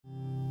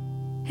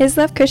His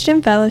Love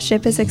Christian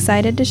Fellowship is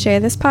excited to share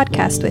this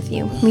podcast with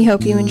you. We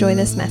hope you enjoy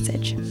this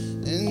message.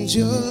 And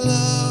your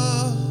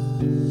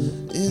love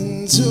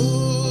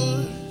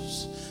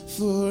endures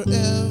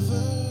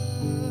forever.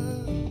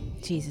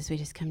 Jesus, we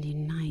just come to you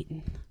tonight.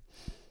 And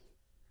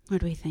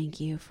Lord, we thank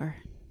you for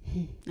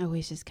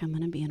always just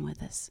coming and being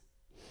with us.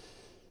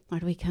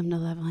 Lord, we come to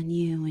love on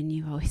you, and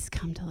you always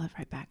come to love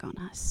right back on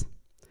us.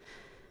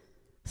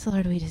 So,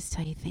 Lord, we just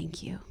tell you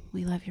thank you.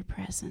 We love your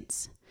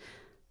presence.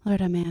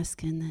 Lord, I'm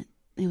asking that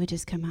it would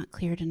just come out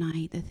clear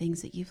tonight, the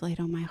things that you've laid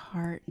on my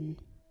heart. And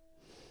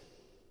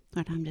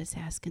Lord, I'm just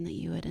asking that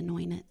you would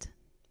anoint it.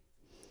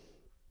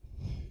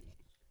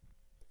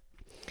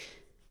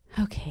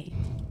 Okay,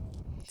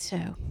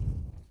 so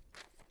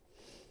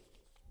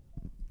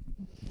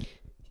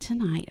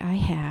tonight I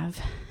have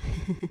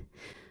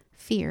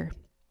fear.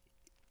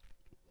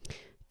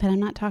 But I'm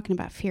not talking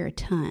about fear a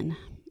ton,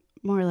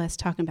 more or less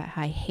talking about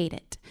how I hate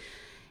it.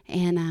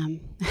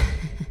 And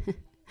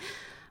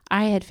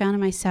I had found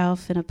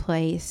myself in a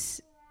place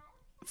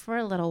for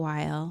a little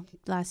while,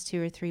 last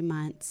 2 or 3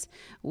 months,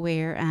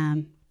 where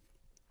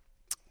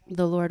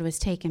the Lord was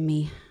taking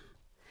me,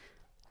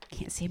 I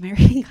can't see my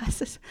reading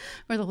glasses,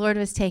 where the Lord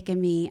was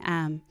taking me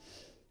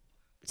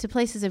to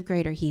places of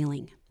greater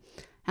healing.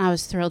 And I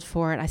was thrilled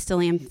for it. I still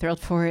am thrilled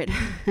for it.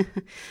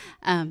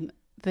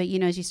 But, you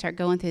know, as you start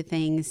going through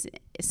things,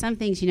 some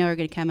things you know are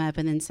going to come up,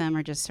 and then some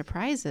are just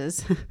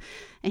surprises.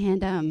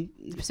 And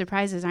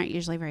surprises aren't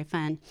usually very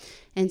fun.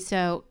 And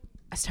so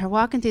I started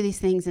walking through these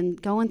things and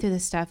going through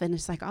this stuff, and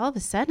it's like all of a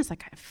sudden, it's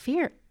like I have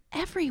fear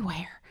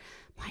everywhere.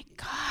 My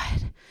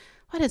God,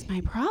 what is my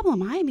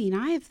problem? I mean,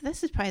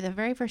 this is probably the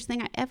very first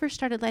thing I ever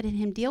started letting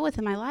him deal with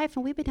in my life,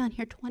 and we've been down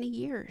here 20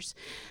 years.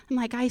 I'm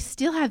like, I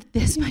still have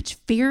this much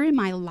fear in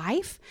my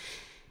life?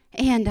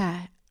 And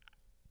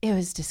it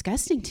was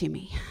disgusting to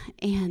me.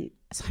 And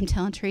so I'm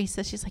telling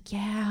Teresa, she's like,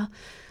 yeah,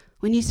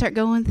 when you start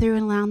going through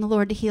and allowing the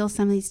Lord to heal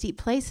some of these deep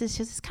places,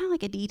 it's kind of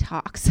like a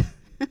detox.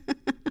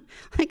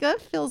 Like,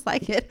 that feels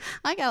like it.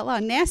 I got a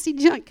lot of nasty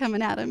junk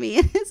coming out of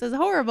me. This is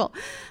horrible.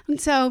 And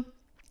so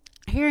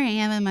here I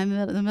am in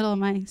the middle of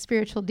my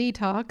spiritual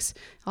detox.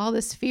 All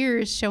this fear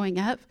is showing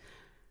up.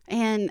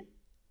 And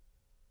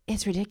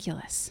it's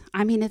ridiculous.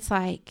 I mean, it's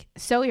like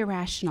so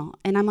irrational.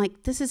 And I'm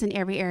like, this is in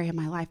every area of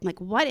my life. I'm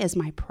like, what is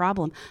my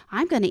problem?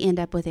 I'm going to end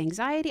up with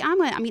anxiety.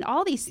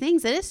 All these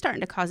things that is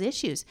starting to cause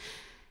issues.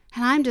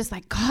 And I'm just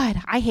like,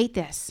 God, I hate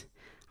this.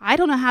 I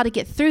don't know how to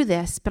get through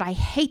this, but I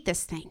hate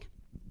this thing.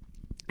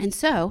 And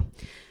so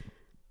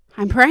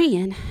I'm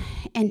praying,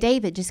 and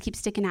David just keeps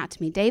sticking out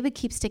to me. David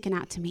keeps sticking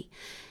out to me.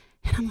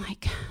 And I'm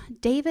like,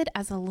 David,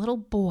 as a little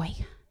boy,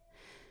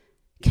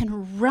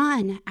 can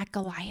run at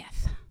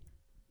Goliath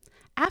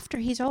after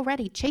he's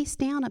already chased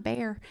down a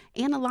bear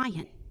and a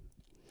lion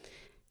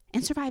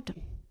and survived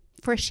them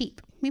for a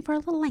sheep, for a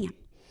little lamb.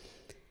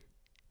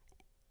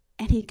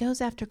 And he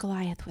goes after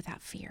Goliath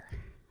without fear.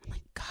 I'm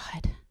like,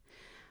 God,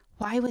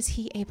 why was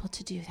he able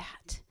to do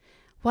that?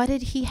 What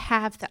did he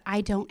have that I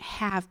don't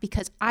have?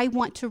 Because I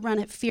want to run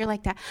at fear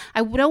like that.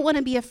 I don't want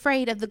to be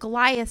afraid of the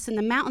Goliaths and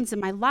the mountains in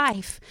my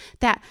life.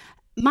 That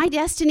my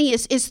destiny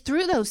is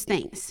through those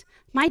things.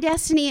 My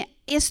destiny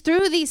is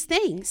through these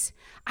things.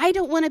 I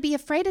don't want to be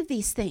afraid of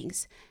these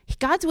things.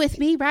 God's with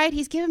me, right?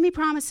 He's given me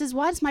promises.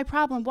 What is my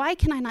problem? Why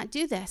can I not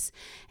do this?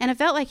 And it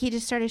felt like he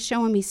just started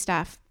showing me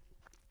stuff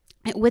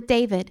with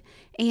David.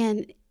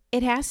 And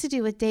it has to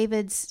do with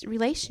David's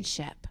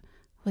relationship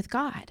with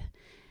God.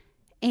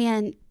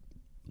 And,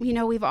 you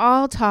know, we've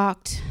all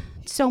talked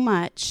so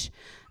much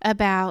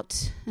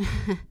about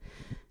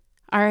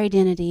our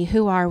identity.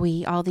 Who are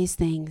we? All these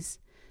things.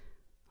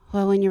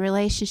 Well, when your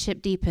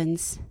relationship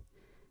deepens,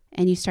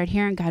 and you start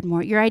hearing God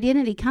more, your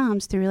identity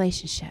comes through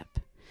relationship.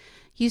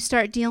 You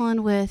start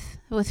dealing with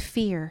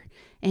fear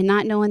and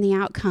not knowing the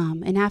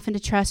outcome and having to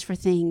trust for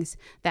things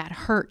that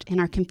hurt and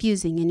are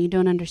confusing and you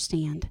don't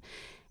understand.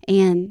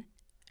 And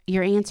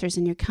your answers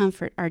and your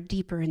comfort are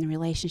deeper in the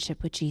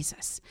relationship with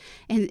Jesus.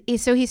 And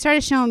so he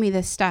started showing me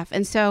this stuff.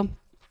 And so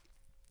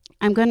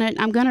I'm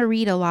gonna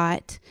read a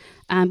lot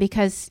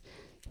because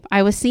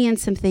I was seeing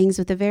some things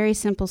with a very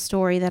simple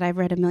story that I've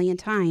read 1,000,000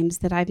 times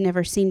that I've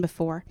never seen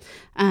before.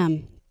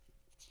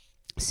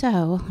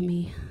 So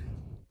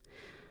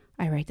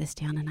I write this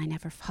down and I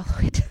never follow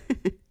it.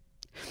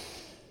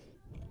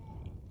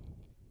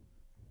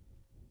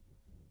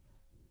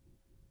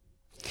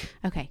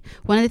 Okay,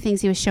 one of the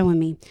things he was showing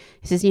me,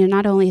 he says,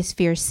 not only is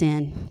fear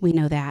sin, we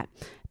know that,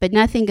 but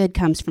nothing good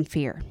comes from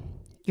fear.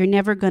 You're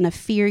never going to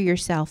fear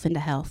yourself into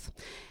health.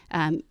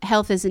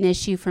 Health is an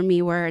issue for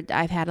me where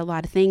I've had a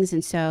lot of things,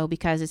 and so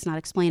because it's not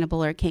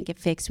explainable or it can't get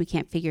fixed, we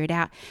can't figure it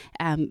out,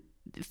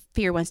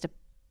 fear wants to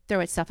throw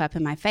itself up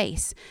in my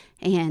face,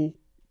 and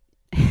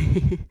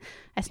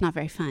that's not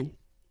very fun.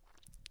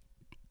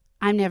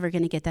 I'm never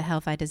going to get the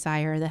health I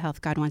desire or the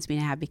health God wants me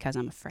to have because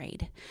I'm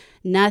afraid.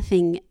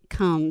 Nothing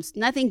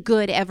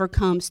good ever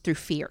comes through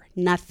fear.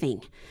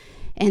 Nothing.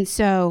 And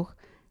so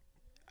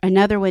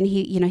another one,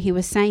 he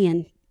was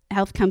saying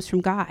health comes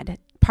from God.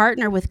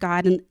 Partner with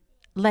God and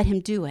let him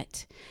do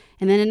it.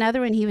 And then another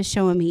one he was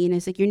showing me, and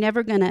it's like, you're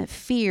never going to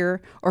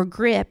fear or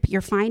grip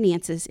your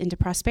finances into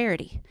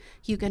prosperity.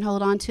 You can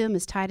hold on to them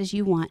as tight as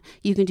you want.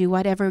 You can do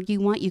whatever you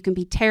want. You can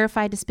be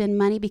terrified to spend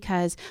money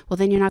because, well,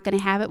 then you're not going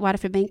to have it. What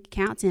if your bank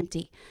account's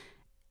empty?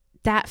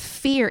 That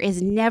fear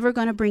is never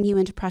going to bring you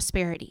into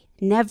prosperity.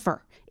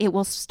 Never. It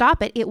will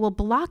stop it. It will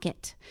block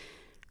it.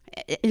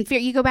 In fear,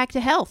 you go back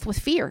to health with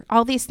fear.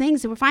 All these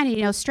things that we're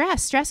finding,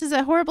 stress is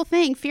a horrible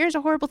thing. Fear is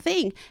a horrible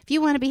thing. If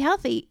you want to be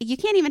healthy, you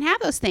can't even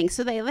have those things.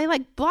 So they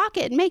like block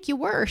it and make you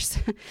worse.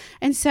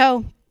 And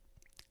so,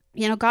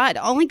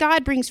 only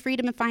God brings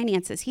freedom and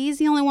finances. He's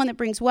the only one that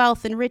brings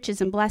wealth and riches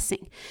and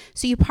blessing.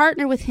 So you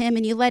partner with him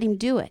and you let him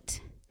do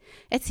it.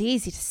 It's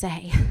easy to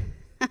say.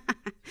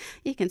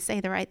 You can say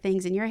the right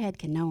things and your head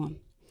can know them.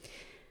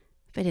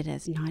 But it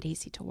is not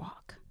easy to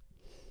walk.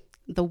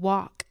 The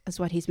walk is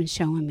what he's been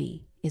showing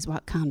me, is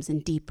what comes in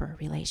deeper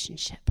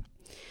relationship.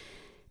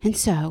 And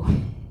so,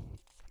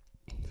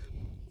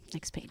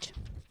 next page.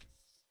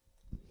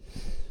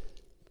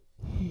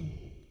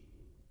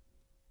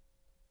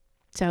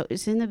 So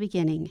it's in the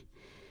beginning,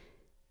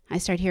 I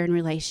start hearing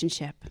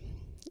relationship.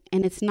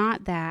 And it's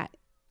not that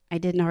I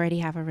didn't already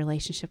have a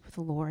relationship with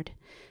the Lord.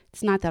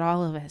 It's not that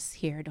all of us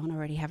here don't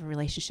already have a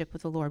relationship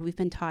with the Lord. We've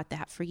been taught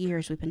that for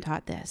years. We've been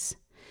taught this.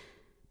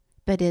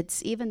 But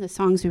it's even the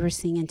songs we were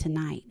singing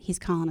tonight. He's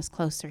calling us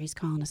closer. He's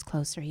calling us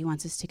closer. He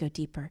wants us to go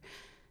deeper.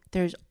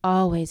 There's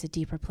always a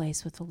deeper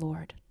place with the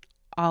Lord.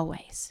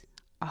 Always.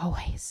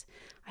 Always.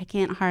 I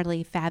can't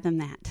hardly fathom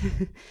that.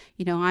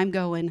 I'm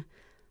going,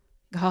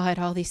 God,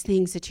 all these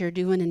things that you're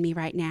doing in me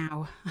right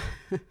now,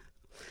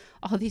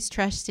 all these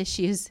trust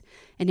issues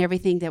and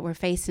everything that we're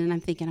facing. And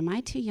I'm thinking, am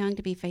I too young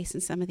to be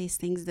facing some of these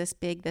things this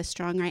big, this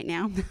strong right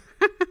now?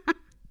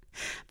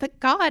 But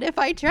God, if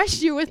I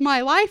trust you with my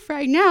life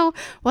right now,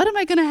 what am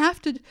I going to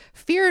have to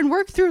fear and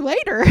work through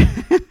later?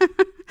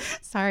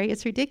 Sorry,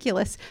 it's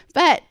ridiculous.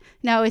 But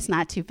no, it's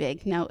not too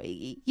big. No,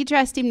 you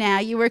trust him now.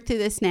 You work through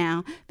this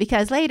now,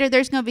 because later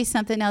there's going to be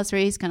something else where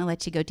he's going to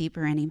let you go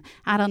deeper in him.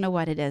 I don't know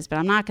what it is, but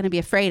I'm not going to be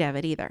afraid of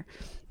it either.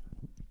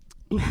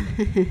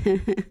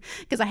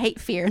 Because I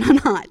hate fear and I'm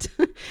not.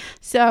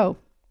 So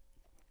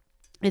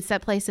it's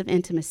that place of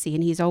intimacy,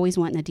 and he's always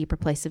wanting a deeper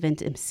place of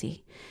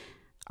intimacy.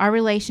 Our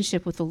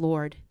relationship with the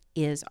Lord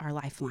is our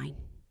lifeline.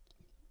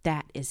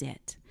 That is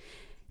it.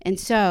 And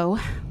so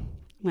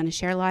I'm going to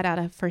share a lot out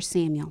of 1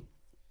 Samuel.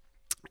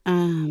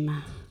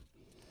 In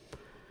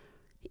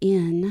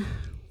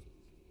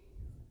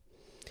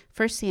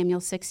 1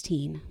 Samuel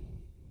 16.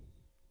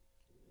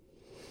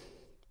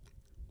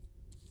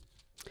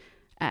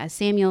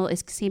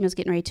 Samuel's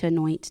getting ready to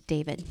anoint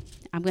David.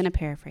 I'm going to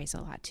paraphrase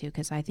a lot too,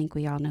 because I think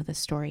we all know this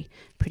story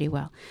pretty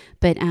well.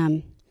 But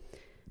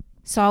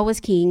Saul was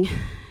king,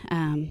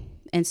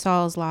 and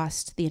Saul's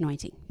lost the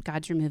anointing.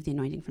 God's removed the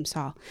anointing from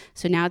Saul.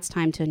 So now it's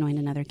time to anoint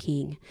another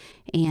king.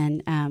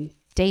 And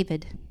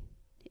David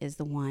is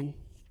the one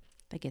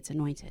that gets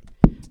anointed.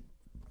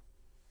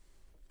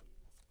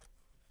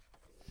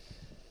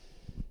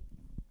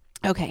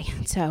 Okay,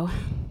 so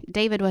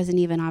David wasn't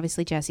even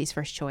obviously Jesse's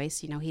first choice.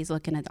 He's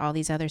looking at all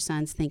these other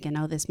sons thinking,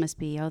 this must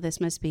be.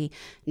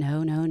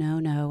 No.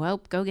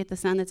 Oh, go get the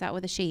son that's out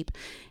with the sheep.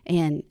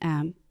 And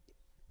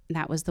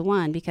that was the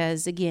one,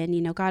 because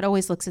again, God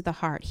always looks at the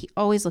heart. He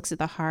always looks at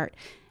the heart.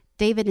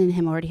 David and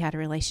him already had a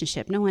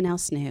relationship. No one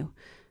else knew,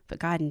 but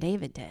God and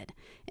David did.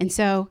 And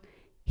so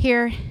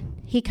here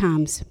he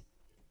comes.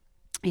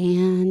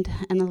 And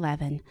in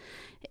 11,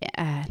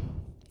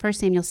 1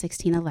 Samuel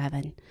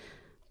 16:11.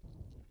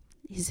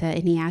 He said,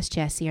 and he asked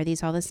Jesse, are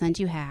these all the sons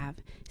you have?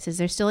 He says,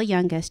 they're still a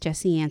youngest.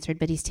 Jesse answered,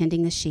 but he's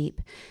tending the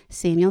sheep.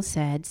 Samuel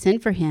said,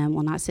 send for him.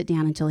 We'll not sit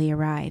down until he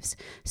arrives.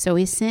 So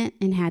he sent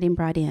and had him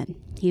brought in.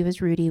 He was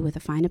ruddy with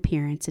a fine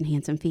appearance and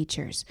handsome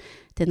features.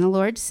 Then the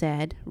Lord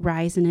said,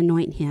 rise and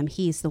anoint him.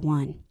 He's the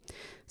one.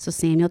 So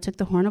Samuel took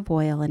the horn of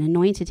oil and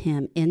anointed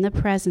him in the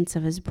presence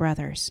of his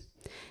brothers.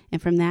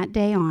 And from that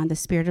day on, the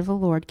Spirit of the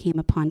Lord came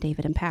upon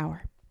David in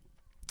power.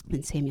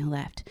 Then Samuel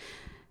left.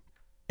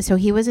 So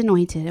he was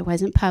anointed. It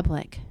wasn't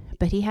public,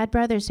 but he had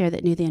brothers there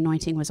that knew the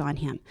anointing was on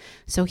him.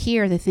 So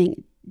here,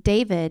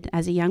 David,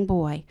 as a young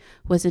boy,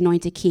 was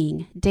anointed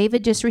king.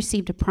 David just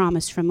received a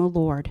promise from the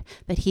Lord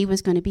that he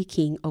was going to be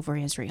king over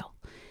Israel.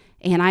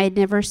 And I had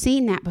never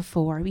seen that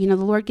before. The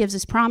Lord gives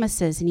us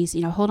promises, and he's,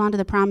 hold on to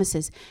the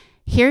promises.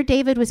 Here,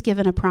 David was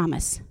given a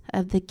promise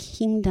of the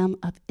kingdom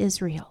of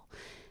Israel.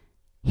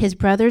 His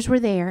brothers were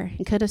there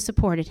and could have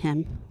supported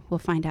him. We'll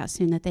find out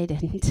soon that they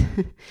didn't.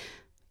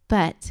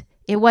 But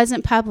it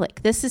wasn't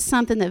public. This is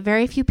something that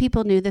very few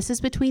people knew. This is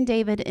between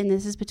David and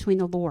this is between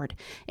the Lord.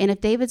 And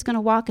if David's going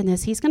to walk in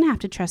this, he's going to have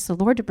to trust the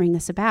Lord to bring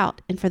this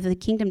about and for the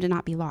kingdom to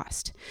not be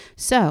lost.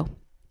 So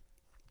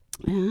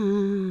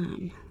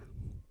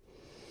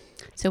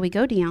we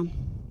go down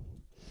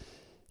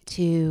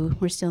to,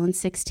 we're still in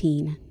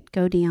 16,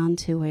 go down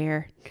to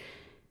where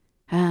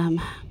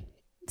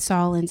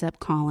Saul ends up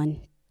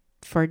calling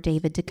for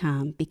David to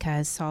come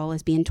because Saul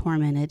is being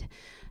tormented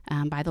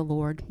by the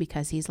Lord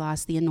because he's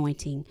lost the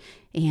anointing.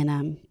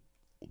 And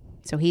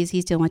So he's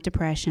dealing with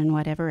depression,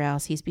 whatever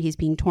else. He's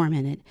being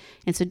tormented.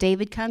 And so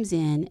David comes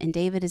in, and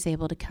David is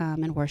able to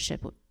come and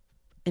worship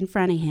in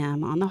front of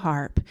him on the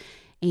harp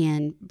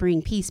and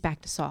bring peace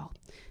back to Saul.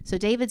 So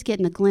David's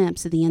getting a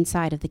glimpse of the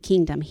inside of the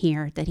kingdom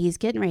here that he's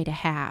getting ready to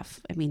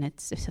have. I mean,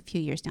 it's a few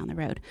years down the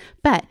road,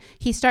 but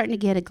he's starting to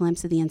get a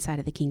glimpse of the inside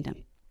of the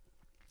kingdom.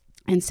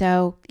 And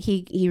so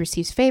he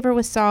receives favor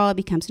with Saul,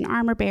 becomes an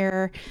armor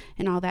bearer,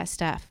 and all that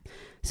stuff.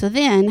 So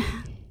then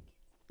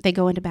they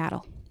go into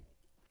battle.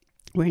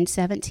 We're in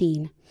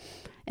 17.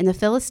 And the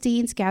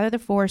Philistines gather the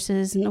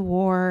forces in the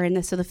war.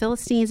 And so the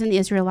Philistines and the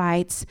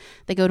Israelites,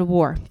 they go to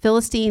war.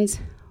 Philistines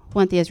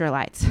want the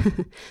Israelites.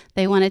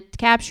 They want to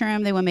capture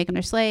them. They want to make them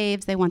their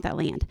slaves. They want that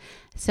land.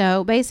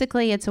 So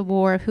basically it's a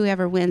war.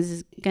 Whoever wins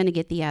is going to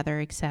get the other,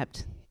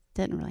 except it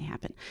didn't really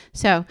happen.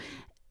 So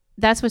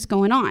that's what's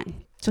going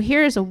on. So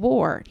here is a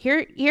war.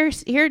 Here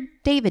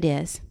David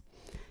is.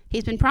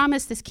 He's been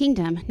promised this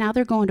kingdom. Now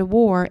they're going to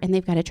war, and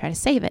they've got to try to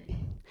save it.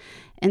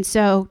 And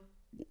so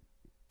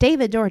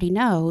David already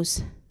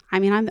knows. I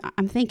mean,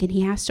 I'm thinking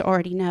he has to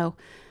already know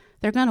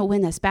they're going to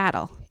win this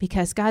battle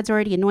because God's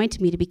already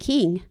anointed me to be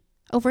king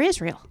over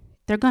Israel.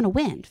 They're going to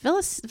win.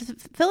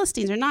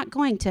 Philistines are not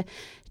going to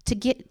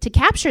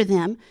capture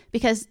them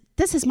because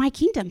this is my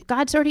kingdom.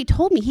 God's already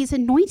told me. He's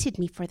anointed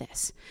me for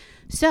this.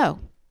 So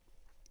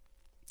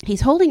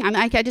he's holding.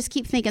 I just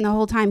keep thinking the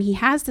whole time he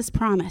has this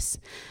promise.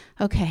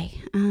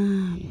 Okay.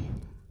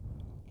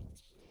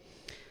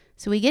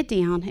 So we get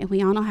down, and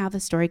we all know how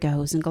the story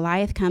goes. And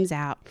Goliath comes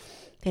out.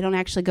 They don't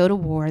actually go to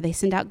war. They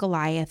send out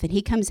Goliath, and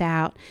he comes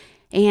out,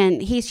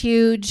 and he's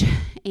huge,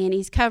 and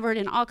he's covered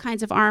in all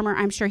kinds of armor.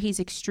 I'm sure he's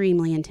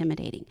extremely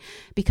intimidating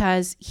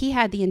because he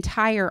had the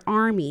entire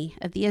army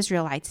of the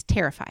Israelites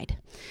terrified.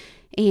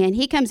 And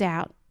he comes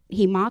out.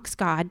 He mocks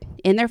God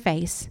in their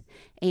face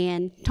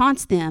and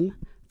taunts them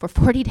for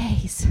 40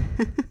 days.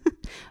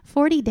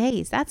 40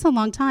 days. That's a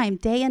long time.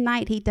 Day and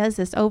night, he does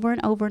this over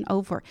and over and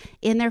over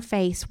in their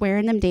face,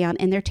 wearing them down,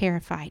 and they're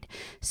terrified.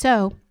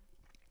 So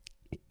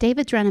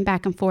David's running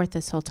back and forth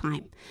this whole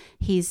time.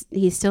 He's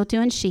still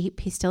doing sheep.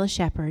 He's still a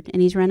shepherd,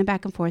 and he's running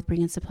back and forth,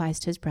 bringing supplies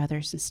to his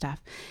brothers and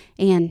stuff.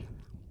 And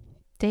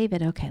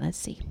David, okay, let's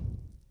see.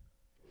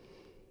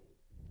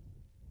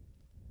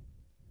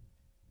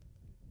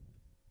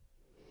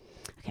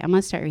 Okay, I'm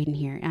going to start reading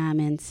here.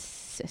 In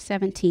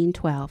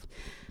 17:12.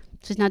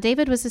 So now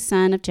David was the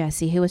son of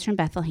Jesse, who was from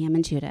Bethlehem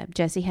in Judah.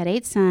 Jesse had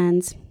 8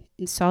 sons,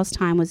 and Saul's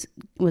time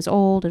was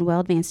old and well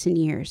advanced in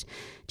years.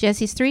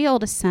 Jesse's 3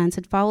 oldest sons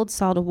had followed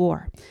Saul to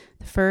war.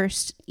 The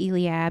first,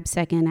 Eliab;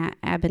 second,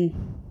 Abinab;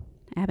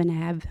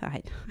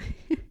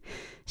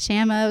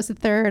 Shammah was the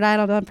third. I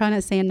don't know. I'm probably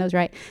not saying those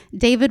right.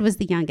 David was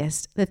the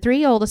youngest. The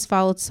 3 oldest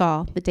followed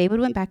Saul, but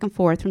David went back and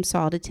forth from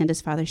Saul to tend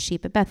his father's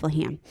sheep at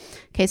Bethlehem.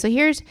 Okay, so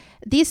here's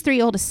these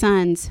 3 oldest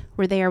sons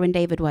were there when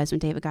David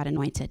got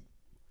anointed.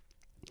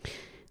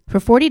 For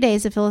 40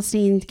 days, the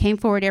Philistines came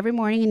forward every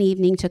morning and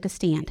evening, took a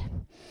stand.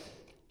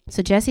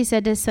 So Jesse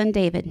said to his son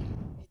David,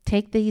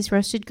 "Take these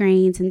roasted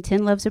grains and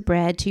 10 loaves of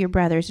bread to your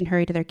brothers and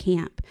hurry to their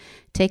camp.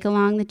 Take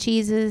along the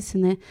cheeses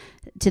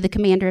to the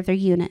commander of their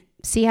unit.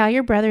 See how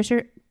your brothers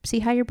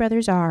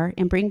are,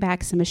 and bring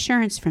back some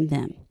assurance from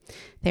them."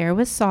 There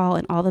was Saul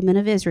and all the men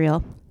of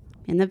Israel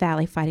in the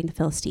valley fighting the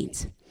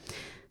Philistines.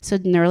 So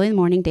early in the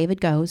morning, David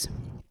goes,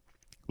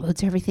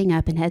 loads everything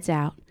up, and heads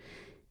out.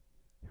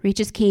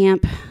 Reaches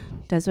camp,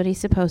 does what he's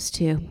supposed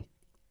to.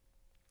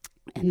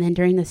 And then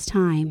during this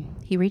time,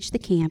 he reached the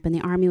camp, and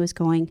the army was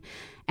going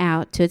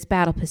out to its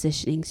battle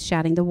positionings,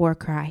 shouting the war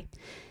cry.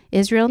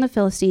 Israel and the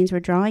Philistines were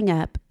drawing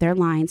up their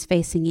lines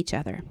facing each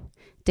other.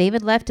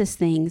 David left his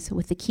things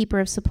with the keeper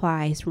of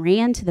supplies,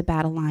 ran to the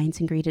battle lines,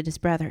 and greeted his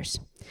brothers.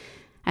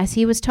 As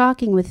he was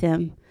talking with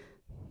them,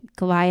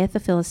 Goliath the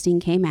Philistine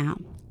came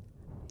out,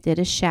 did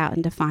a shout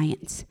in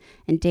defiance,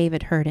 and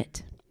David heard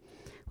it.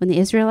 When the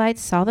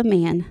Israelites saw the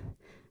man,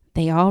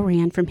 they all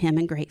ran from him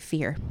in great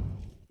fear.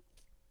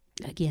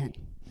 Again.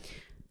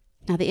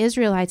 Now the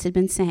Israelites had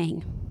been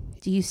saying,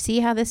 "Do you see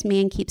how this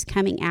man keeps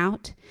coming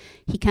out?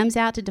 He comes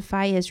out to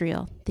defy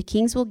Israel. The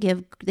king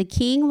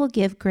will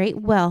give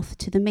great wealth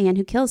to the man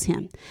who kills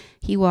him.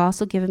 He will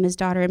also give him his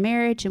daughter in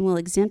marriage and will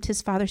exempt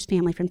his father's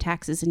family from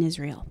taxes in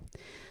Israel."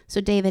 So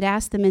David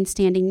asked the men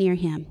standing near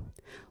him,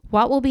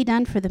 "What will be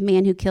done for the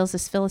man who kills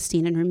this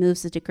Philistine and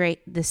removes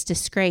this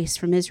disgrace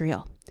from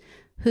Israel?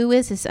 Who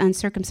is this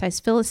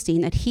uncircumcised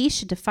Philistine that he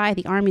should defy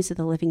the armies of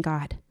the living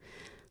God?"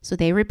 So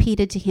they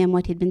repeated to him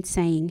what he'd been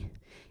saying,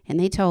 and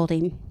they told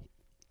him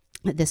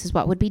that this is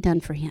what would be done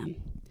for him.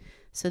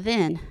 So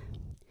then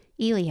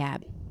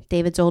Eliab,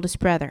 David's oldest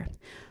brother,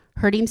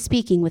 heard him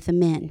speaking with the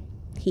men.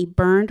 He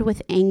burned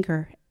with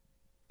anger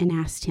and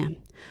asked him,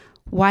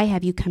 "Why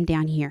have you come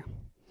down here?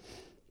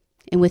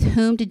 And with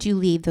whom did you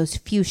leave those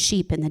few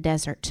sheep in the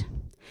desert?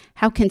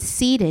 How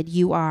conceited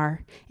you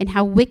are, and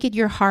how wicked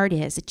your heart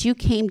is, that you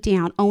came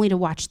down only to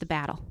watch the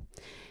battle."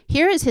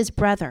 Here is his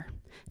brother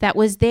that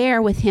was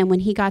there with him when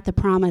he got the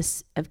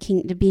promise of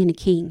being a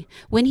king.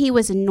 When he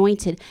was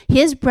anointed,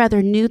 his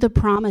brother knew the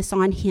promise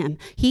on him.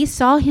 He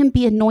saw him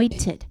be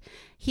anointed.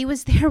 He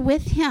was there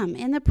with him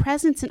in the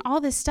presence and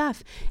all this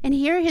stuff. And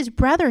here his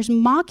brothers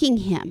mocking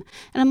him.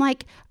 And I'm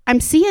like,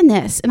 I'm seeing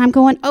this and I'm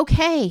going,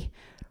 okay,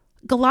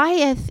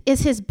 Goliath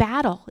is his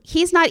battle.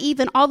 He's not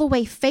even all the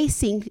way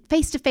face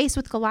to face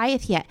with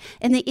Goliath yet.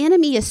 And the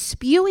enemy is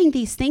spewing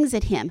these things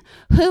at him.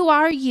 Who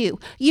are you?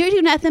 You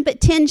do nothing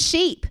but tend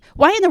sheep.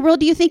 Why in the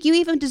world do you think you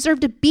even deserve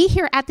to be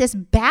here at this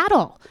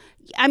battle?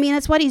 I mean,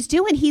 that's what he's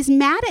doing. He's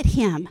mad at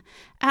him.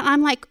 And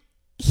I'm like,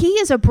 he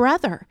is a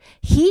brother.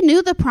 He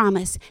knew the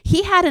promise.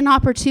 He had an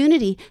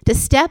opportunity to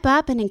step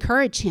up and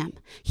encourage him.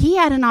 He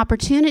had an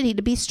opportunity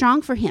to be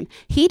strong for him.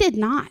 He did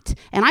not.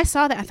 And I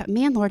saw that. I thought,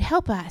 man, Lord,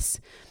 help us.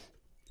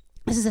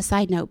 This is a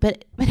side note,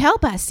 but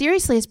help us,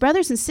 seriously, as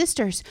brothers and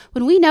sisters,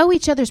 when we know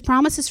each other's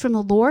promises from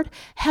the Lord,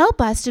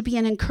 help us to be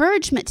an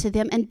encouragement to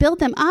them and build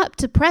them up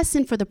to press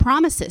in for the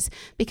promises,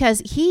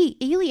 because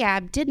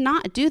Eliab did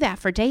not do that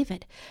for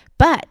David.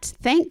 But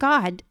thank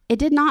God it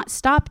did not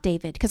stop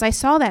David, because I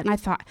saw that and I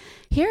thought,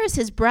 here is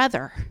his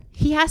brother.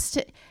 He has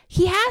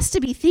to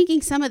be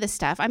thinking some of this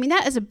stuff. I mean,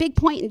 that is a big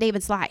point in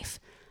David's life.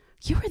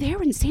 You were there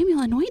when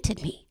Samuel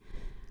anointed me.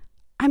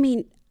 I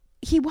mean,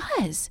 he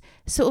was.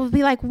 So it would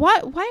be like, why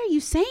are you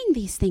saying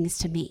these things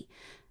to me?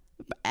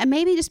 And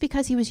maybe just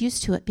because he was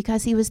used to it,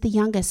 because he was the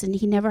youngest and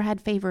he never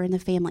had favor in the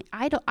family.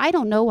 I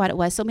don't know what it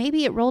was. So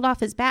maybe it rolled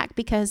off his back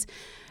because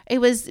it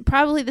was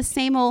probably the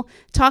same old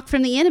talk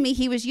from the enemy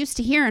he was used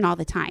to hearing all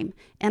the time.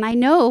 And I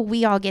know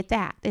we all get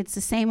that. It's the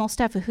same old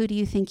stuff of who do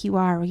you think you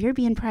are? Or you're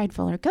being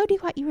prideful, or go do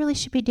what you really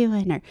should be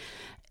doing, or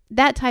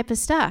that type of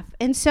stuff.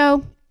 And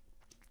so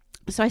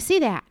I see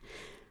that.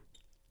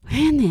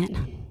 And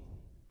then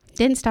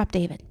didn't stop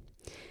David.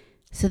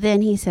 So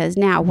then he says,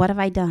 now what have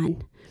I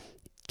done?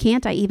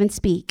 Can't I even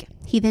speak?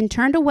 He then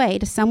turned away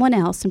to someone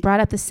else and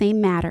brought up the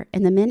same matter,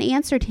 and the men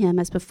answered him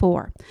as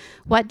before.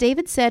 What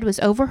David said was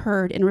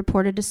overheard and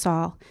reported to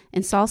Saul,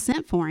 and Saul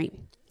sent for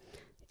him.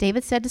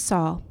 David said to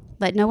Saul,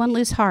 let no one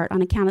lose heart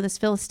on account of this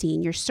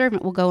Philistine. Your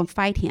servant will go and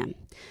fight him.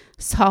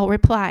 Saul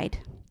replied.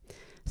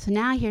 So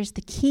now here's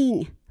the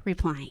king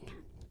replying.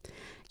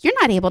 You're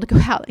not able to go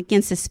out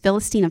against this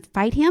Philistine and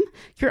fight him.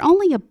 You're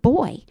only a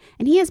boy,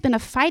 and he has been a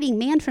fighting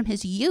man from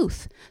his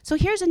youth. So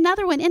here's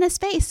another one in his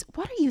face.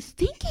 What are you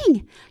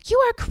thinking? You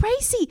are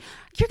crazy.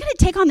 You're going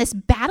to take on this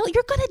battle.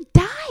 You're going to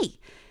die.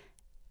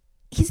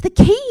 He's the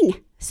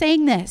king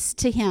saying this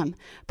to him,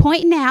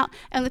 pointing out.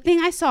 And the thing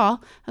I saw,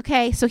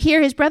 okay, so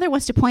here his brother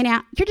wants to point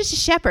out, you're just a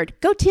shepherd.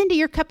 Go tend to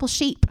your couple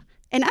sheep.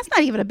 And that's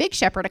not even a big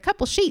shepherd, a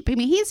couple sheep. I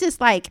mean, he's just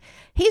like,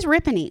 he's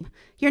ripping him.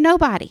 You're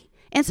nobody.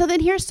 And so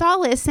then here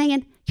Saul is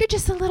saying, you're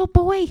just a little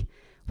boy.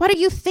 What are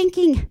you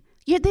thinking?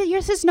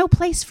 This is no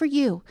place for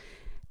you.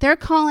 They're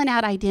calling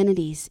out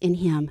identities in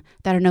him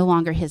that are no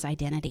longer his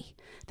identity.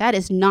 That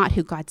is not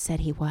who God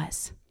said he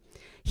was.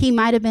 He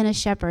might have been a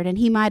shepherd and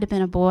he might have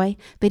been a boy,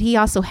 but he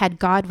also had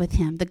God with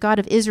him, the God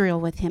of Israel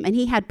with him, and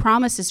he had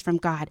promises from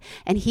God,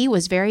 and he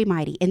was very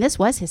mighty. And this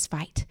was his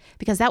fight,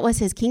 because that was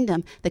his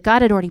kingdom that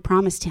God had already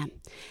promised him.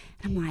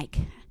 I'm like,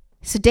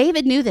 so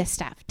David knew this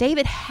stuff.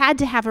 David had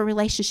to have a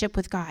relationship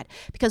with God,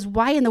 because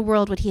why in the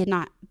world would he have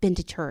not been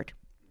deterred?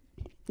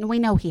 And we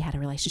know he had a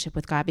relationship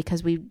with God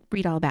because we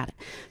read all about it.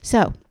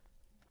 So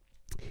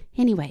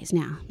anyways,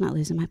 now, I'm not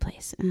losing my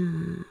place.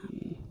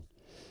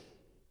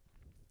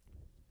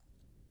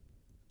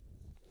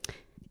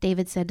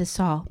 David said to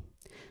Saul,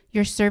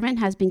 your servant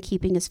has been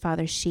keeping his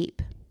father's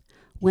sheep.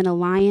 When a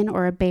lion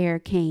or a bear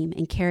came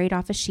and carried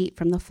off a sheep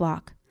from the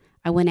flock,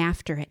 I went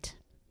after it.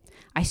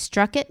 I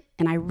struck it,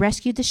 and I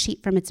rescued the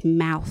sheep from its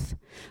mouth.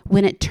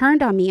 When it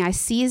turned on me, I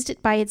seized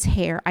it by its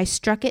hair. I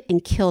struck it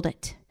and killed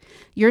it.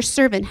 Your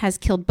servant has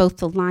killed both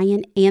the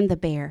lion and the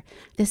bear.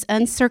 This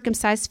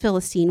uncircumcised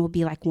Philistine will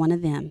be like one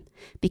of them,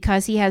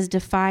 because he has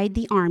defied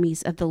the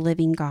armies of the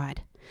living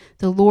God.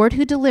 The Lord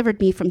who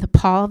delivered me from the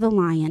paw of the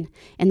lion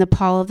and the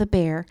paw of the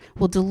bear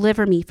will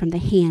deliver me from the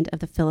hand of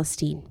the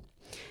Philistine.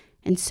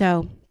 And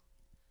so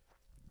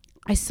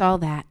I saw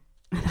that.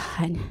 I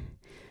thought,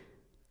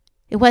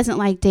 it wasn't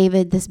like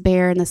David, this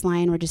bear and this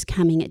lion were just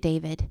coming at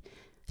David.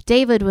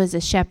 David was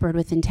a shepherd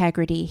with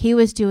integrity. He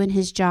was doing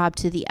his job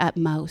to the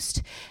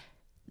utmost.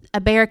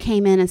 A bear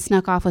came in and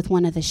snuck off with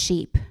one of the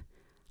sheep.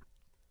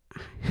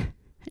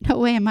 No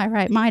way in my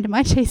right mind am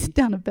I chasing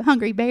down a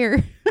hungry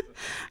bear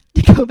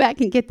to go back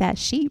and get that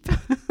sheep.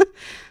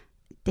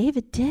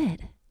 David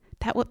did.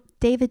 What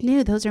David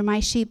knew, those are my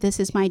sheep. This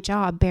is my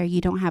job. Bear,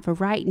 you don't have a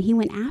right. And he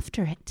went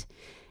after it.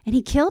 And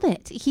he killed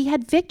it. He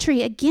had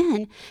victory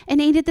again.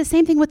 And he did the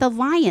same thing with a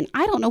lion.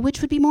 I don't know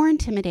which would be more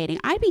intimidating.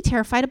 I'd be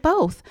terrified of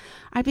both.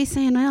 I'd be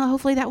saying, well,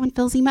 hopefully that one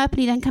fills him up and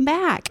he doesn't come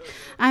back.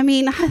 I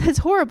mean, that's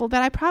horrible,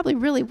 but I probably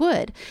really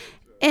would.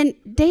 And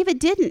David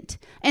didn't.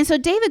 And so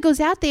David goes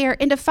out there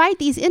and to fight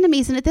these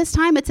enemies. And at this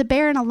time, it's a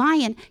bear and a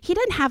lion. He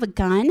doesn't have a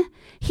gun.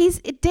 He's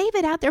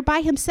David out there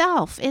by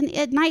himself and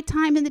at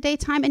nighttime, in the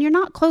daytime, and you're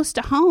not close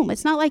to home.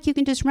 It's not like you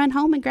can just run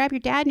home and grab your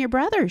dad and your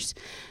brothers.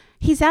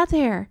 He's out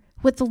there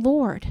with the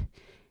Lord.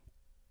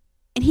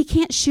 And he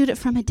can't shoot it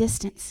from a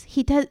distance.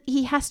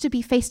 He has to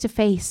be face to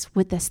face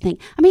with this thing.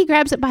 I mean, he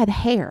grabs it by the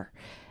hair.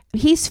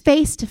 He's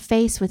face to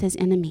face with his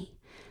enemy.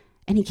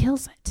 and he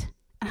kills it.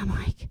 And I'm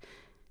like,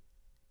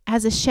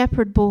 as a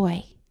shepherd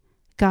boy,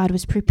 God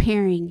was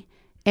preparing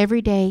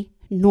everyday,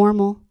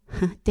 normal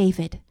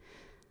David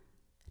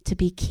to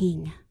be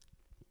king.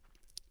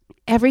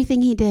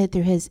 Everything he did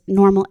through his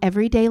normal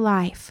everyday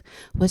life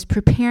was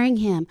preparing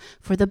him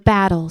for the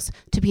battles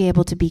to be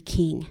able to be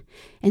king.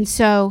 And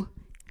so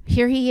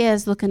here he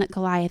is looking at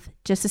Goliath,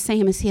 just the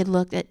same as he had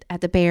looked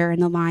at the bear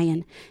and the lion,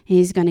 and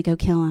he's going to go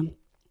kill him.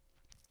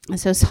 And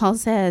so Saul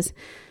says,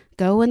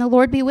 "Go and the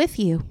Lord be with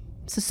you."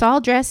 So Saul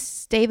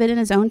dressed David in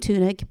his own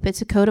tunic,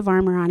 puts a coat of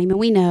armor on him, and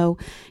we know,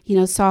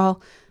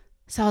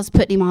 Saul's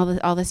putting him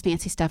all this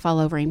fancy stuff all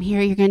over him.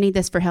 Here, you're going to need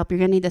this for help. You're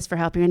going to need this for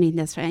help. You're going to need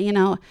this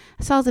for,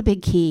 Saul's a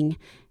big king,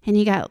 and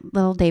you got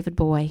little David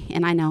boy,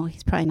 and I know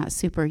he's probably not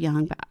super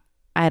young, but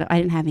I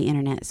didn't have the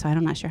internet, so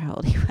I'm not sure how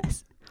old he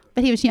was.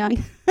 But he was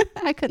young.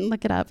 I couldn't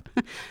look it up.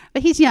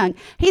 But he's young.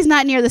 He's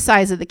not near the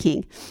size of the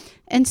king.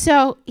 And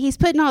so he's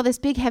putting all this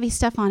big, heavy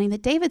stuff on him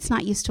that David's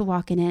not used to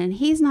walking in, and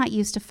he's not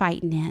used to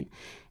fighting in.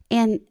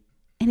 And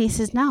he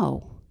says,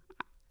 no,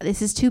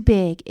 this is too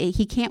big.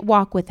 He can't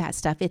walk with that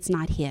stuff. It's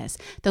not his.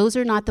 Those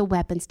are not the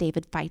weapons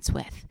David fights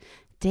with.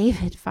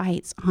 David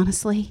fights,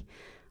 honestly,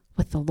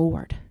 with the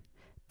Lord.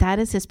 That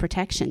is his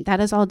protection.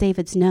 That is all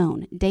David's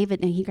known.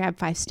 David, and he grabbed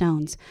 5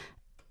 stones.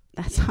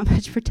 That's not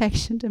much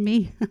protection to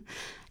me.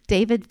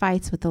 David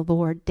fights with the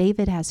Lord.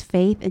 David has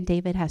faith, and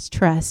David has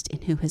trust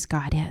in who his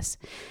God is.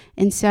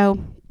 And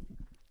so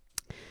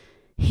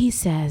he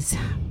says,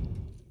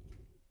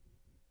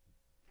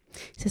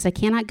 I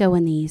cannot go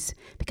in these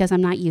because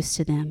I'm not used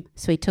to them.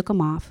 So he took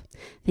them off.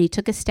 Then he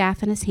took a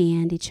staff in his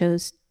hand. He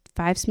chose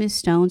 5 smooth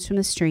stones from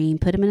the stream,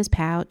 put them in his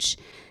pouch,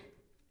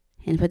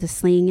 and put the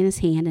sling in his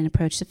hand and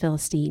approached the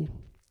Philistine.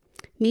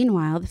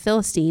 Meanwhile, the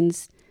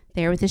Philistine's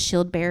there with his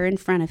shield bearer in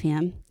front of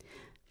him.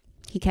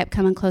 He kept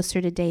coming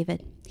closer to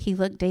David. He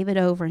looked David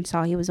over and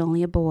saw he was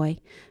only a boy,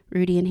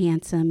 ruddy and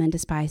handsome, and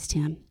despised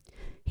him.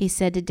 He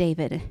said to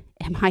David,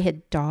 "Am I a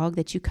dog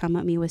that you come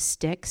at me with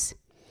sticks?"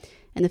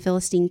 And the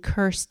Philistine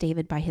cursed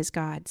David by his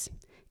gods.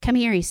 "Come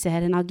here," he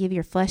said, "and I'll give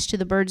your flesh to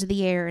the birds of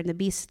the air and the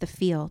beasts of the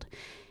field."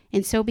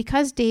 And so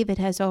because David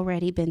has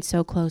already been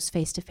so close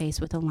face to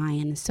face with a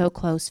lion, and so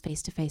close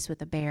face to face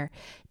with a bear,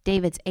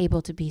 David's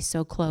able to be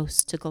so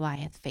close to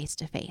Goliath face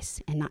to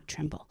face and not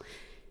tremble.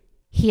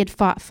 He had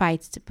fought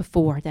fights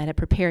before that had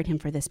prepared him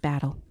for this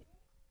battle.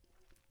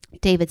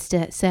 David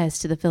says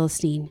to the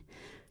Philistine,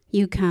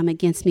 "You come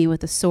against me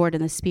with the sword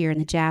and the spear and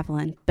the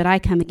javelin, but I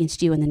come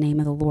against you in the name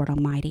of the Lord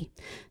Almighty,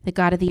 the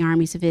God of the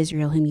armies of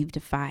Israel whom you've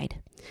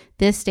defied.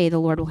 This day the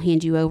Lord will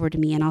hand you over to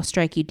me, and I'll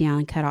strike you down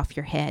and cut off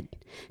your head.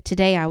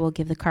 Today I will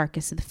give the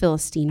carcass of the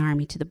Philistine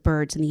army to the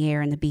birds in the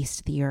air and the beasts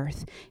of the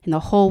earth, and the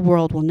whole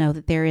world will know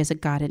that there is a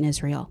God in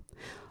Israel.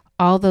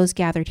 All those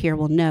gathered here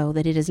will know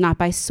that it is not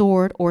by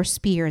sword or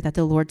spear that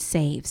the Lord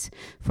saves,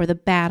 for the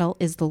battle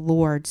is the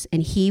Lord's,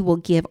 and he will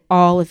give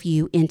all of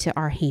you into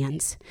our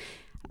hands."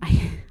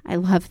 I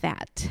love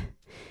that,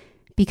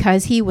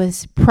 because he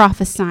was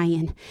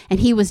prophesying and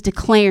he was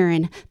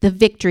declaring the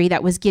victory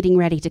that was getting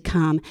ready to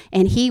come,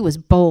 and he was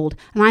bold.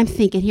 And I'm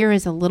thinking, here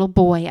is a little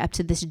boy up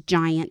to this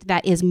giant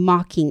that is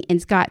mocking, and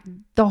it's got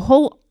the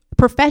whole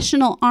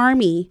professional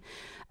army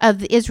of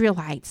the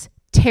Israelites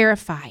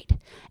terrified,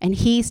 and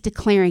he's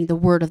declaring the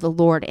word of the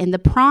Lord and the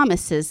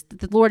promises that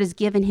the Lord has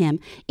given him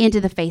into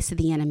the face of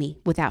the enemy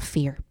without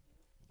fear.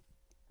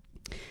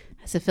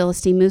 As the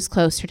Philistine moves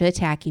closer to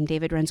attack him,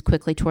 David runs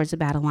quickly towards the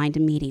battle line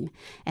to meet him.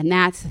 And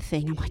that's the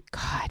thing. I'm like,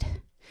 God,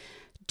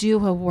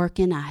 do a work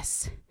in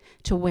us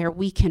to where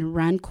we can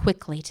run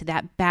quickly to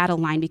that battle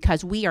line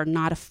because we are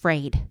not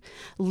afraid.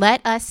 Let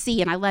us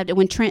see, and I loved it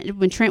when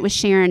Trent was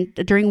sharing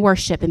during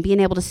worship and being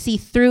able to see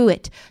through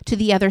it to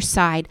the other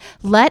side.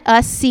 Let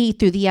us see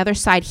through the other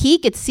side. He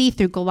could see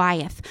through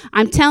Goliath.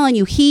 I'm telling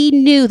you, he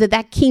knew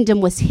that kingdom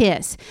was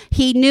his.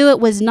 He knew it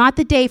was not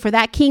the day for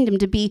that kingdom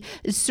to be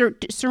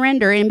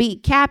surrender and be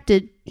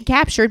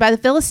captured by the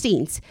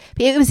Philistines.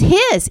 It was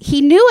his. He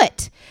knew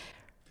it.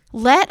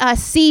 Let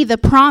us see the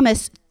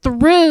promise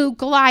through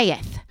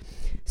Goliath.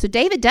 So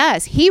David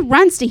does. He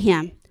runs to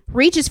him,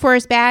 reaches for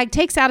his bag,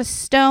 takes out a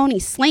stone, he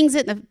slings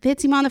it and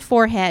hits him on the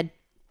forehead,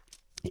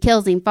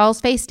 kills him, falls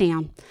face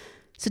down.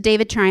 So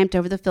David triumphed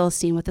over the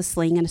Philistine with a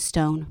sling and a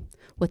stone.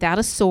 Without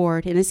a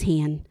sword in his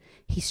hand,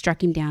 he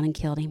struck him down and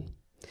killed him.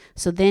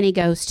 So then he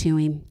goes to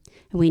him,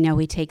 and we know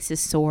he takes his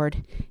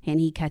sword and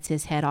he cuts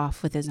his head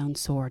off with his own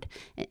sword.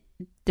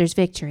 There's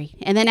victory.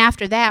 And then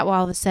after that, well,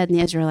 all of a sudden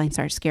the Israelites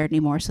aren't scared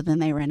anymore, so then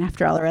they ran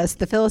after all the rest of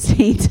the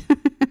Philistines.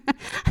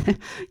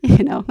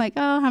 Like,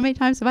 oh, how many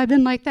times have I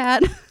been like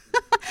that?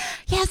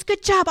 Yes,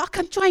 good job. I'll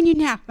come join you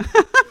now.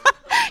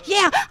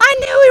 Yeah, I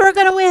knew we were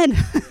going to win.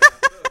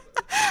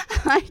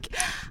 Like,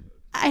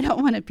 I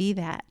don't want to be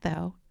that,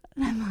 though.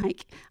 And I'm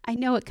like, I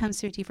know it comes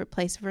through a deeper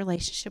place of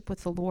relationship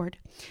with the Lord.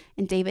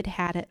 And David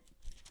had it.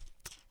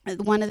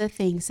 One of the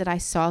things that I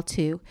saw,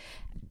 too,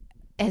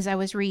 as I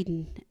was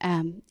reading,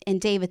 and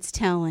David's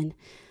telling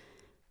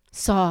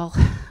Saul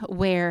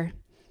where,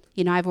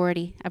 you know, I've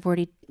already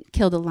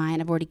killed a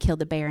lion, I've already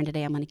killed a bear, and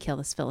today I'm going to kill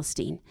this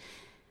Philistine.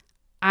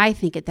 I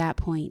think at that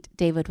point,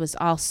 David was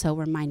also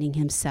reminding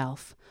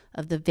himself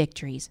of the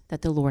victories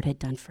that the Lord had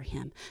done for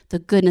him, the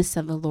goodness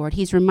of the Lord.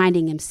 He's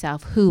reminding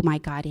himself who my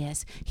God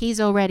is. He's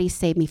already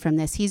saved me from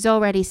this. He's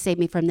already saved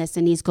me from this,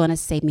 and he's going to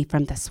save me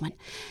from this one.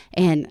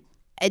 And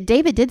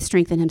David did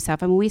strengthen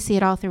himself. I mean, we see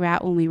it all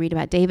throughout when we read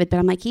about David, but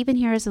I'm like, even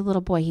here as a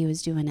little boy, he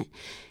was doing it.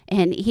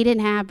 And he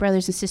didn't have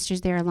brothers and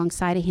sisters there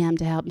alongside of him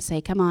to help him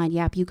say, come on,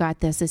 yep, you got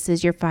this. This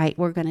is your fight.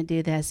 We're going to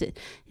do this.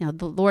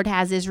 The Lord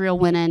has Israel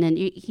winning, and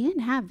he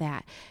didn't have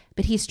that.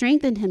 But he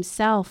strengthened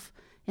himself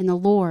in the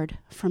Lord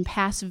from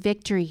past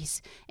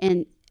victories.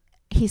 And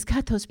he's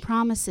got those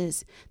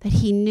promises that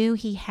he knew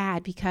he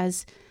had,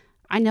 because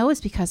I know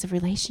it's because of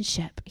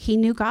relationship. He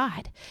knew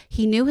God.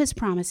 He knew his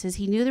promises.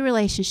 He knew the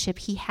relationship.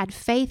 He had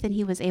faith, and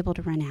he was able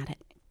to run at it.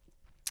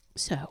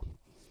 So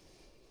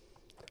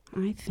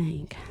I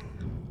think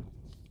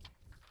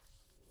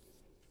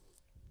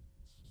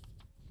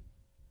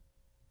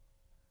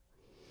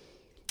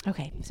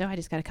okay, so I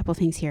just got a couple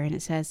things here, and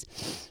it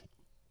says,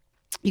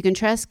 you can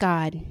trust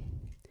God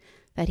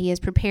that he has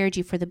prepared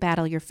you for the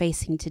battle you're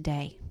facing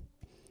today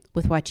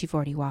with what you've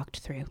already walked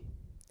through.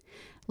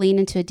 Lean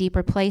into a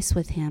deeper place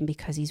with him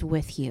because he's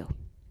with you.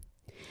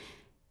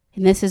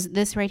 And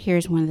this right here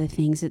is one of the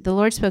things that the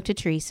Lord spoke to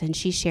Teresa, and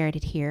she shared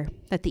it here,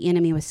 that the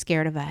enemy was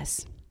scared of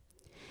us.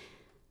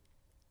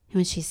 And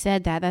when she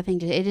said that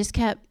thing, it just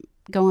kept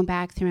going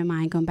back through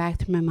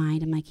my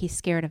mind. I'm like, he's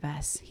scared of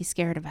us. He's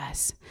scared of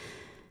us.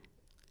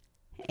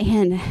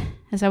 And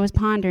as I was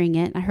pondering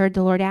it, I heard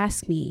the Lord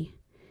ask me,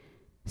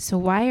 so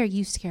why are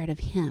you scared of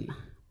him?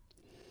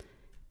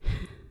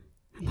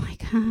 I'm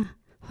like,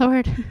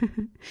 Lord,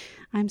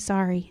 I'm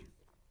sorry.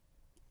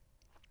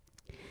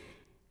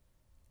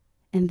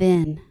 And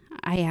then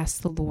I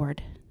asked the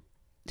Lord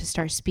to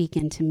start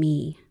speaking to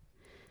me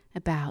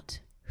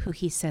about who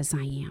he says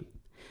I am.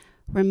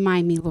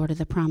 Remind me, Lord, of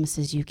the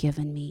promises you've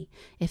given me.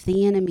 If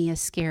the enemy is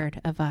scared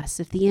of us,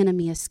 if the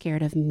enemy is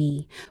scared of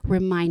me,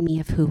 remind me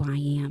of who I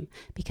am,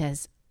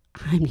 because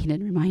I'm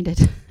needed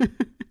reminded.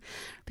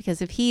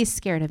 Because if he is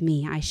scared of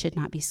me, I should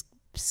not be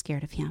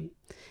scared of him.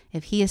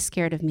 If he is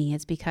scared of me,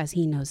 it's because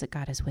he knows that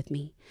God is with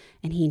me,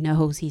 and he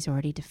knows he's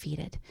already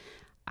defeated.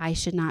 I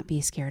should not be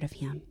scared of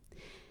him.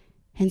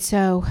 And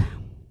so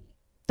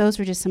those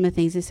were just some of the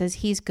things. It says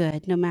he's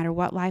good no matter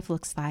what life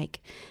looks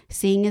like.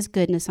 Seeing his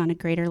goodness on a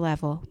greater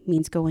level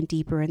means going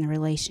deeper in the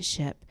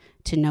relationship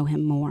to know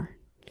him more.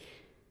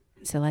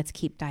 And so let's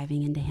keep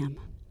diving into him.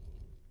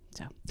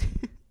 So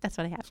that's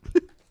what I have.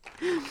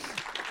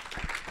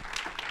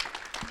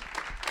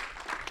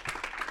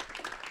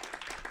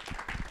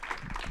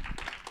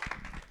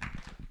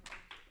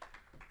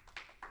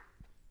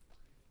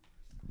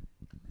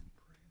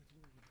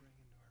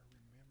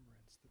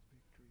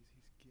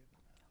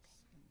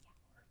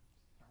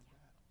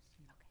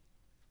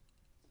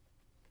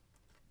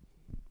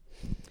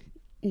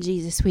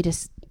 Jesus, we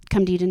just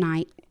come to you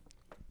tonight.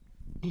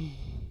 And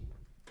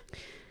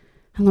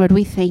Lord,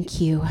 we thank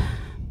you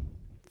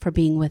for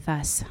being with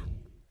us.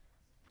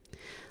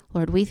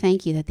 Lord, we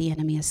thank you that the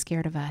enemy is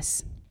scared of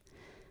us.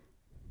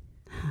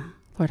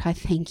 Lord, I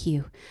thank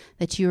you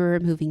that you are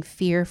removing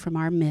fear from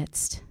our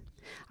midst.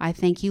 I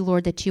thank you,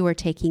 Lord, that you are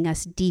taking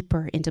us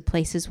deeper into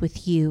places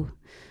with you.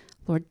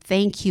 Lord,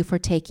 thank you for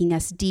taking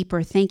us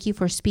deeper. Thank you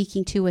for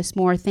speaking to us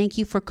more. Thank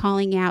you for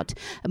calling out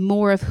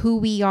more of who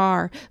we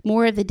are,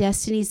 more of the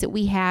destinies that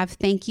we have.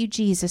 Thank you,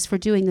 Jesus, for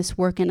doing this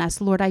work in us.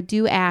 Lord, I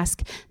do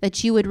ask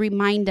that you would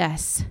remind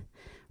us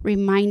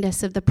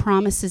of the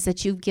promises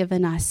that you've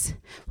given us.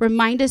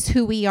 Remind us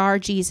who we are,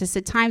 Jesus.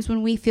 At times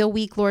when we feel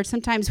weak, Lord,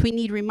 sometimes we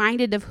need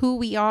reminded of who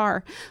we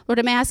are. Lord,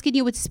 I'm asking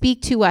you would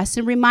speak to us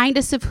and remind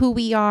us of who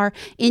we are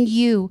in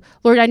you.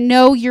 Lord, I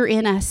know you're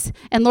in us.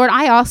 And Lord,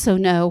 I also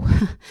know.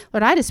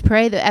 Lord, I just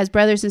pray that as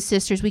brothers and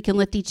sisters, we can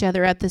lift each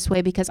other up this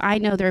way, because I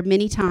know there are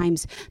many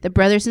times that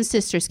brothers and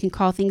sisters can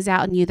call things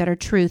out in you that are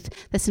truth,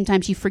 that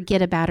sometimes you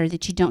forget about or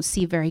that you don't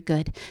see very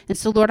good. And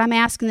so, Lord, I'm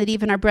asking that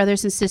even our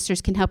brothers and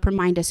sisters can help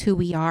remind us who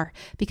we are.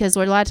 Because,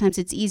 Lord, a lot of times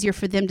it's easier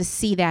for them to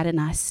see that in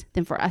us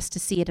than for us to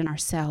see it in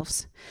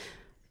ourselves.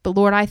 But,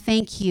 Lord, I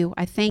thank you.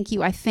 I thank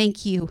you. I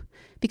thank you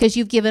because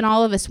you've given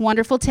all of us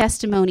wonderful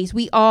testimonies.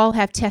 We all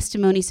have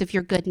testimonies of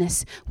your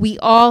goodness. We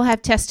all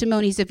have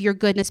testimonies of your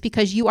goodness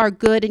because you are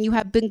good and you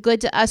have been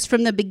good to us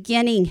from the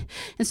beginning.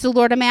 And so,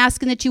 Lord, I'm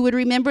asking that you would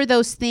remember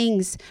those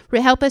things.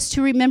 Help us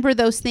to remember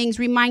those things.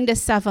 Remind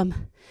us of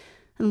them.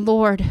 And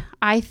Lord,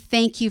 I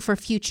thank you for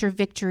future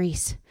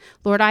victories.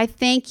 Lord, I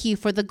thank you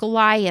for the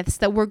Goliaths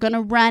that we're going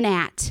to run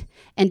at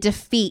and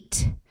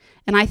defeat.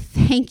 And I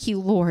thank you,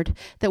 Lord,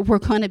 that we're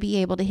going to be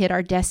able to hit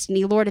our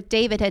destiny. Lord, if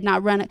David had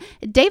not run it,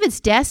 David's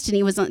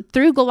destiny was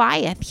through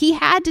Goliath. He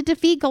had to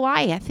defeat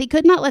Goliath. He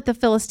could not let the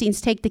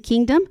Philistines take the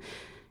kingdom.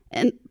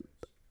 And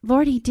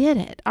Lord, he did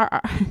it.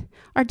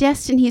 Our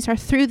destinies are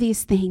through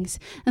these things.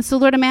 And so,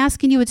 Lord, I'm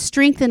asking you would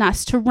strengthen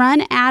us to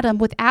run at them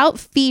without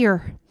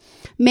fear.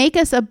 Make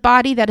us a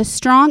body that is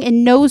strong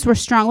and knows we're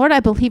strong. Lord, I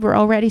believe we're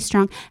already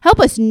strong.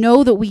 Help us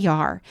know that we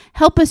are.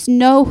 Help us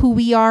know who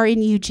we are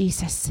in you,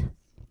 Jesus.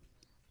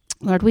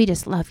 Lord, we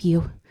just love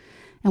you.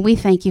 And we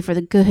thank you for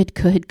the good,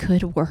 good,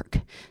 good work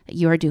that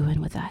you are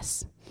doing with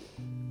us.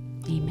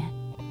 Amen.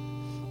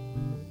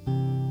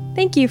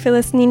 Thank you for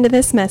listening to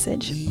this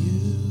message.